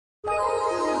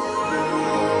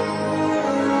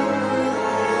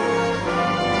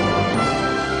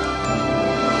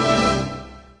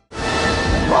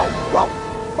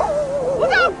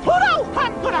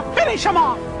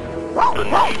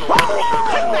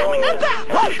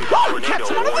issued a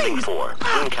tornado warning for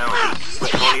King County.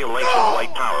 Laconia Lakes and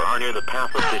White Tower are near the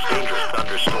path of this dangerous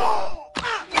thunderstorm.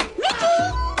 Mickey!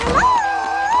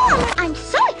 Oh, I'm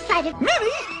so excited.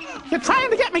 Minnie, you're trying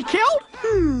to get me killed?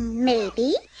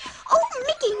 Maybe. Oh,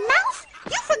 Mickey Mouse,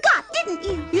 you forgot, didn't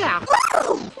you? Yeah.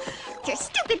 Oh, you're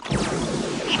stupid.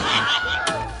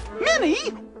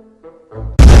 Minnie?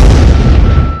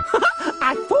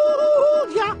 I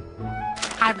fooled ya.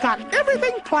 I've got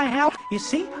everything planned. You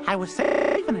see, I was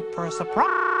saving it for a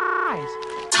surprise.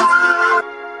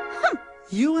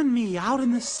 You and me out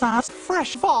in the sun,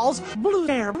 fresh falls, blue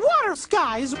air, water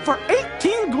skies for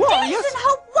 18 glorious... Days in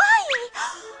Hawaii!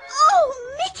 Oh,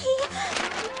 Mickey!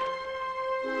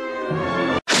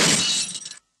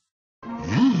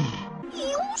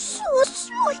 You're so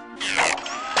sweet.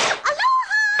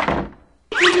 Aloha!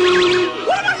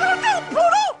 What am I gonna do,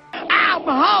 Pluto? I'm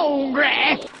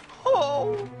hungry.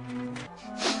 Oh.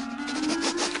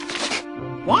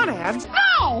 Want ads?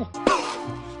 No!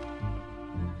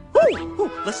 Ooh,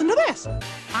 listen to this.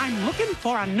 I'm looking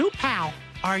for a new pal.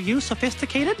 Are you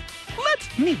sophisticated? Let's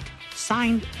meet.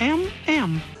 Signed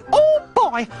MM. Oh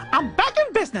boy, I'm back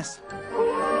in business.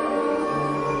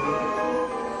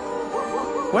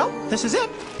 Well, this is it.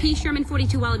 P. Sherman,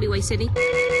 42 Wallaby Way, Sydney.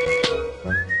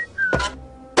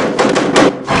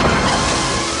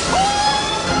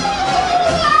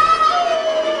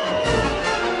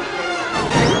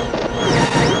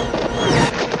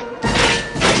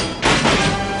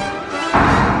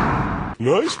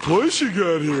 Nice place you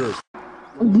got here.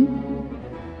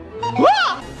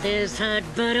 This had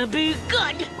better be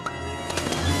good.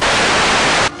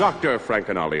 Dr.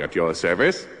 Frankenolly at your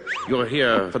service. You're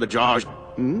here for the Josh.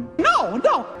 No,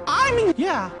 I mean,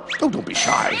 yeah. Oh, don't be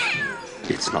shy.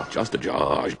 It's not just a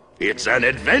Josh. It's an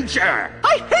adventure.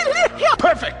 I hated it here.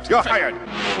 Perfect. You're hired.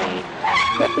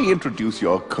 Let me introduce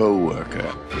your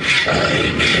co-worker.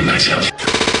 Myself.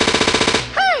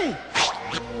 Hey!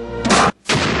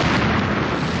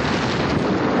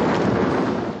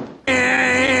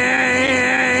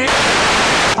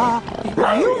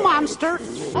 You monster.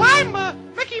 I'm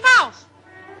Mickey Mouse.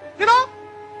 You know,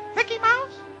 Mickey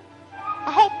Mouse?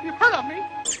 I hope you've heard of me.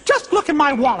 Just look in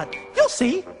my wallet. You'll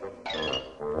see.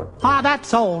 Ah,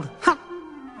 that's old. Huh.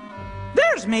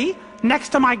 There's me, next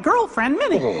to my girlfriend,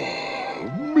 Minnie. Oh,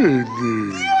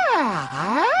 Minnie.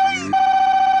 Yeah.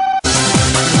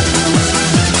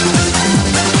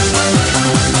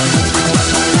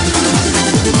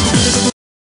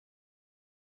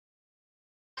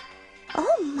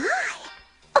 Oh, my.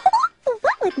 Oh,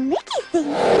 what would Mickey think?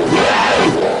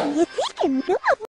 If he can do a